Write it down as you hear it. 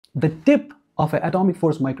The tip of an atomic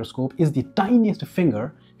force microscope is the tiniest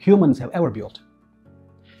finger humans have ever built.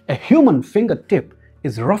 A human fingertip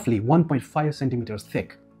is roughly 1.5 centimeters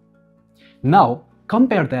thick. Now,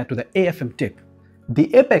 compare that to the AFM tip.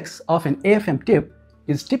 The apex of an AFM tip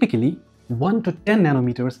is typically 1 to 10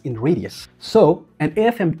 nanometers in radius. So, an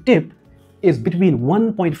AFM tip is between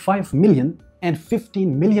 1.5 million and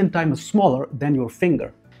 15 million times smaller than your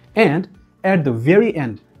finger. And at the very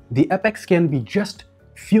end, the apex can be just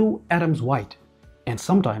few atoms wide. And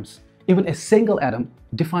sometimes, even a single atom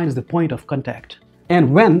defines the point of contact.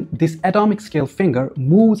 And when this atomic scale finger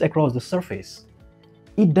moves across the surface,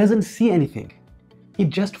 it doesn't see anything. It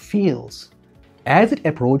just feels. As it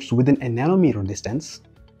approaches within a nanometer distance,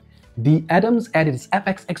 the atoms at its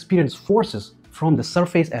apex experience forces from the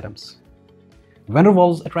surface atoms. Van der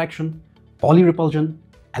Waals attraction, Pauli repulsion,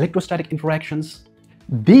 electrostatic interactions.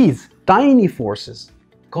 These tiny forces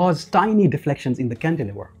cause tiny deflections in the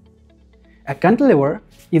cantilever. A cantilever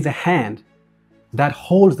is a hand that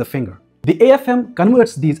holds the finger. The AFM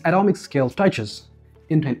converts these atomic scale touches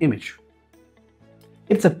into an image.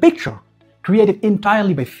 It's a picture created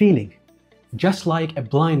entirely by feeling, just like a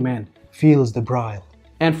blind man feels the braille.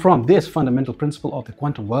 And from this fundamental principle of the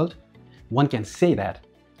quantum world, one can say that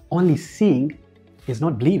only seeing is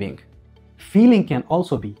not believing. Feeling can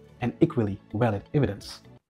also be an equally valid evidence.